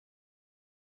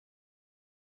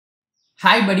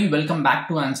Hi buddy, welcome back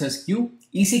to answersQ.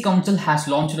 EC Council has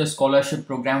launched a scholarship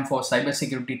program for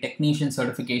Cybersecurity Technician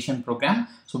Certification Program.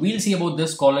 So we'll see about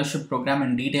this scholarship program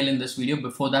in detail in this video.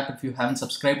 Before that, if you haven't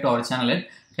subscribed to our channel yet,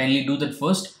 kindly do that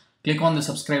first. Click on the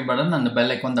subscribe button and the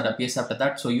bell icon that appears after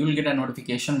that. So you will get a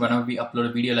notification whenever we upload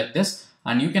a video like this.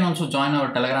 And you can also join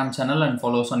our Telegram channel and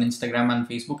follow us on Instagram and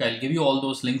Facebook. I'll give you all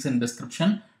those links in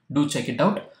description. Do check it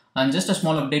out. And just a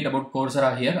small update about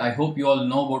Coursera here. I hope you all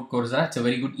know about Coursera. It's a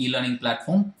very good e-learning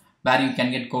platform where you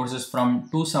can get courses from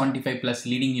 275 plus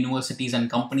leading universities and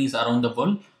companies around the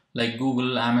world like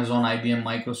Google, Amazon, IBM,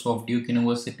 Microsoft, Duke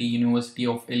University, University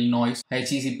of Illinois,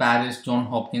 HEC Paris, Johns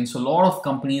Hopkins. So a lot of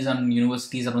companies and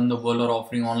universities around the world are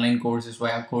offering online courses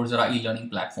via Coursera e-learning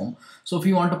platform. So if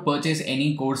you want to purchase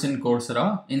any course in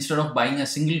Coursera, instead of buying a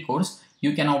single course,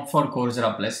 you can opt for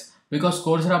Coursera Plus. Because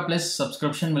Coursera Plus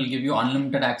subscription will give you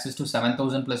unlimited access to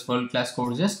 7,000 plus world-class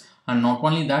courses, and not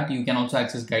only that, you can also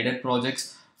access guided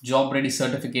projects, job-ready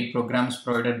certificate programs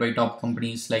provided by top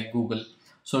companies like Google.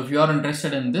 So if you are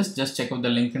interested in this, just check out the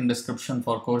link in description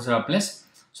for Coursera Plus.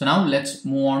 So now let's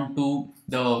move on to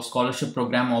the scholarship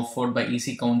program offered by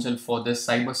EC Council for this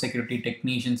Cybersecurity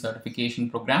Technician Certification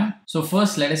Program. So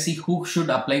first, let us see who should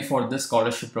apply for this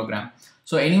scholarship program.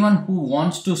 So anyone who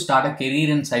wants to start a career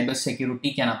in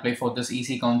cybersecurity can apply for this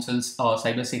EC Council's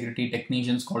Cybersecurity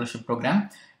Technician Scholarship Program.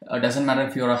 Doesn't matter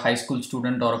if you're a high school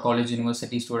student or a college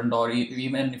university student, or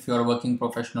even if you're a working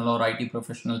professional or IT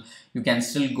professional, you can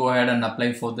still go ahead and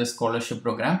apply for this scholarship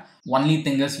program. Only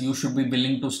thing is you should be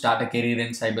willing to start a career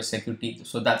in cybersecurity.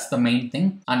 So that's the main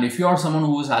thing. And if you are someone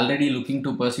who is already looking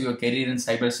to pursue a career in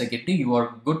cybersecurity, you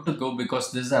are good to go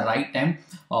because this is the right time.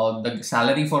 The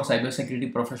salary for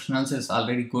cybersecurity professionals is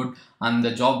already good, and the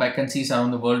job vacancies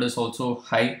around the world is also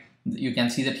high. You can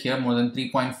see that here more than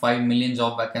 3.5 million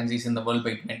job vacancies in the world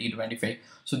by 2025.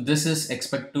 So this is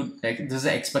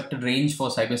expected range for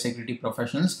cybersecurity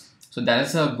professionals. So there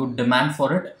is a good demand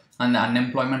for it, and the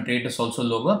unemployment rate is also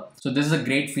lower. So this is a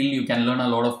great field. You can learn a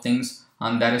lot of things,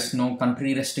 and there is no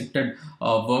country restricted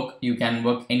work. You can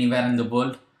work anywhere in the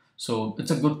world. So it's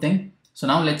a good thing. So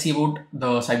now let's see about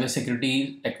the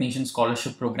Cybersecurity Technician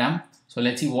Scholarship Program. So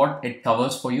let's see what it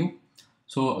covers for you.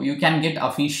 So you can get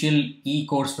official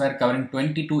e-courseware covering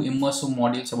 22 immersive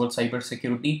modules about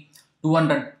cybersecurity,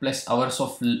 200 plus hours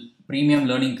of premium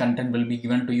learning content will be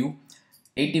given to you,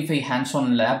 85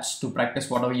 hands-on labs to practice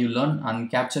whatever you learn and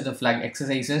capture the flag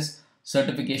exercises,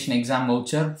 certification exam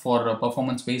voucher for a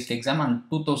performance-based exam, and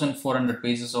 2,400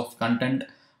 pages of content,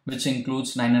 which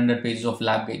includes 900 pages of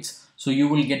lab guides. So you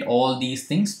will get all these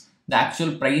things. The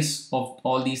actual price of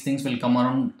all these things will come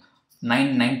around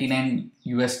 $999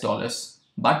 US.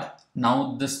 But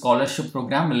now this scholarship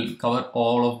program will cover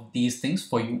all of these things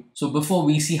for you. So before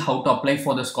we see how to apply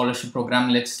for the scholarship program,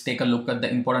 let's take a look at the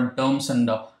important terms and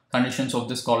conditions of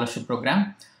the scholarship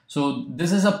program. So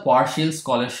this is a partial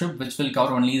scholarship which will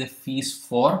cover only the fees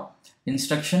for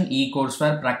instruction,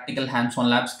 e-courseware, practical hands-on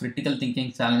labs, critical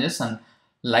thinking challenges, and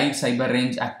live cyber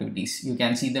range activities. You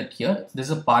can see that here, this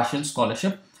is a partial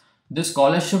scholarship. This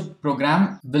scholarship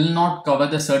program will not cover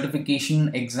the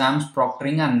certification exams,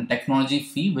 proctoring, and technology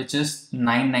fee, which is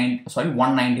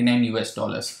 $199 US.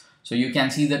 So you can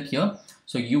see that here.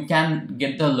 So you can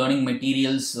get the learning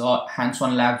materials,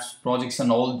 hands-on labs, projects,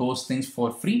 and all those things for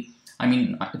free. I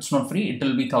mean, it's not free, it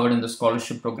will be covered in the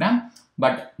scholarship program.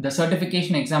 But the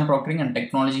certification exam, proctoring, and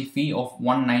technology fee of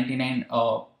 $199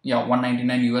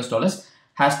 US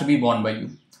has to be borne by you.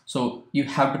 So you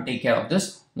have to take care of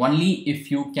this. Only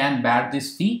if you can bear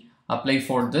this fee, apply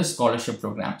for this scholarship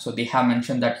program. So they have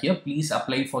mentioned that here, please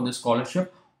apply for this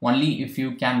scholarship only if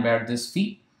you can bear this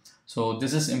fee. So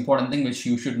this is important thing which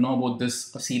you should know about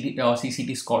this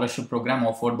CCT scholarship program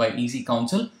offered by EC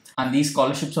Council. And these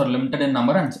scholarships are limited in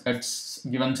number and it's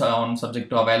given on subject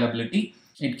to availability.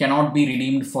 It cannot be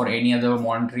redeemed for any other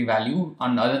monetary value,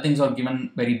 and other things are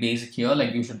given very basic here,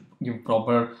 like you should give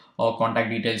proper contact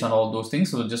details and all those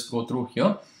things. So just go through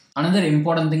here. Another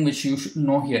important thing which you should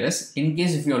know here is, in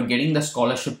case if you are getting the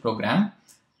scholarship program,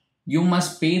 you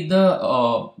must pay the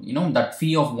that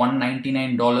fee of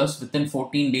 $199 within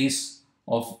 14 days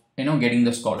of getting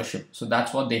the scholarship. So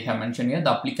that's what they have mentioned here.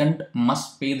 The applicant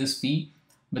must pay this fee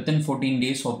within 14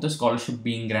 days of the scholarship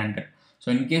being granted.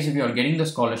 So in case if you are getting the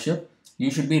scholarship, you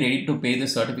should be ready to pay the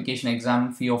certification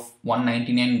exam fee of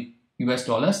 $199 US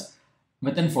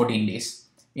within 14 days.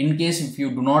 In case if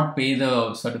you do not pay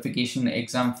the certification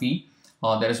exam fee,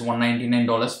 there is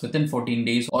 $199 within 14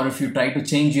 days, or if you try to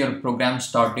change your program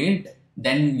start date,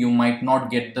 then you might not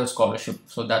get the scholarship.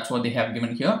 So that's what they have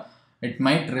given here. It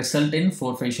might result in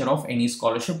forfeiture of any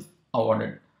scholarship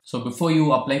awarded. So before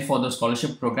you apply for the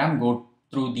scholarship program, go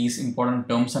through these important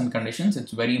terms and conditions.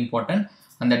 It's very important.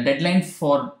 And the deadline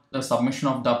for the submission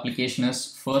of the application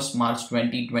is 1st March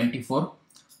 2024.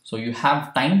 So you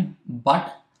have time,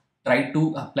 but try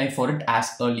to apply for it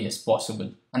as early as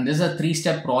possible. And this is a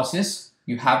 3-step process.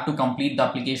 You have to complete the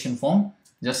application form,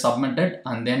 just submit it,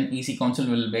 and then EC Council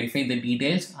will verify the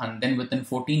details, and then within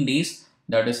 14 days,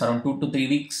 that is around 2 to 3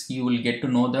 weeks, you will get to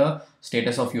know the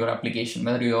status of your application.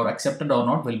 Whether you are accepted or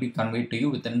not will be conveyed to you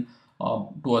within 2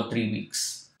 or 3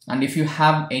 weeks. And if you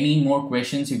have any more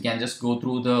questions, you can just go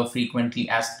through the frequently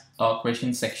asked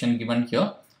questions section given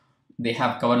here. They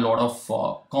have covered a lot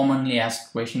of commonly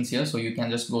asked questions here, so you can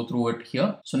just go through it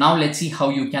here. So now let's see how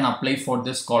you can apply for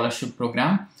this scholarship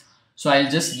program. So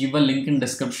I'll just give a link in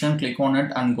description, click on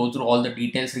it and go through all the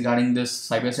details regarding this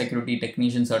Cybersecurity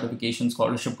Technician Certification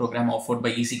Scholarship program offered by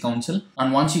EC Council.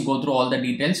 And once you go through all the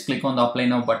details, click on the Apply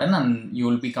Now button and you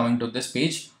will be coming to this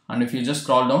page. And if you just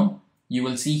scroll down, you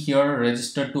will see here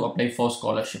register to apply for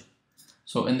scholarship.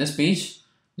 So in this page,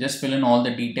 just fill in all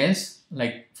the details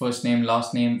like first name,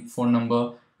 last name, phone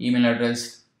number, email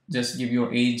address, just give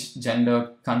your age,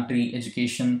 gender, country,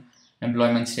 education,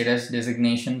 employment status,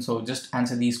 designation. So just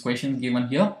answer these questions given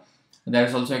here. There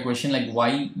is also a question like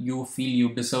why you feel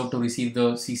you deserve to receive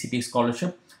the CCT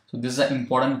scholarship. So this is an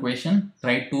important question.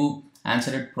 Try to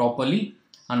answer it properly.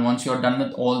 And once you're done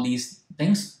with all these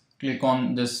things, click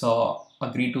on this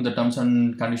agree to the terms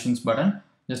and conditions button.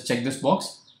 Just check this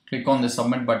box, click on the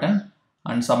submit button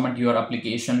and submit your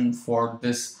application for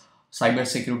this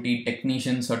Cybersecurity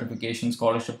Technician Certification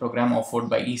Scholarship program offered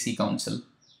by EC Council.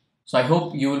 So I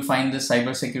hope you will find this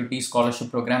Cybersecurity Scholarship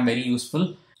program very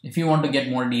useful. If you want to get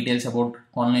more details about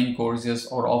online courses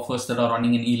or offers that are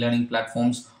running in e-learning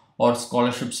platforms or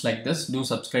scholarships like this, do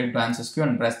subscribe to answersQ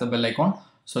and press the bell icon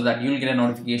so that you'll get a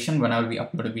notification whenever we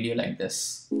upload a video like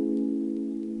this.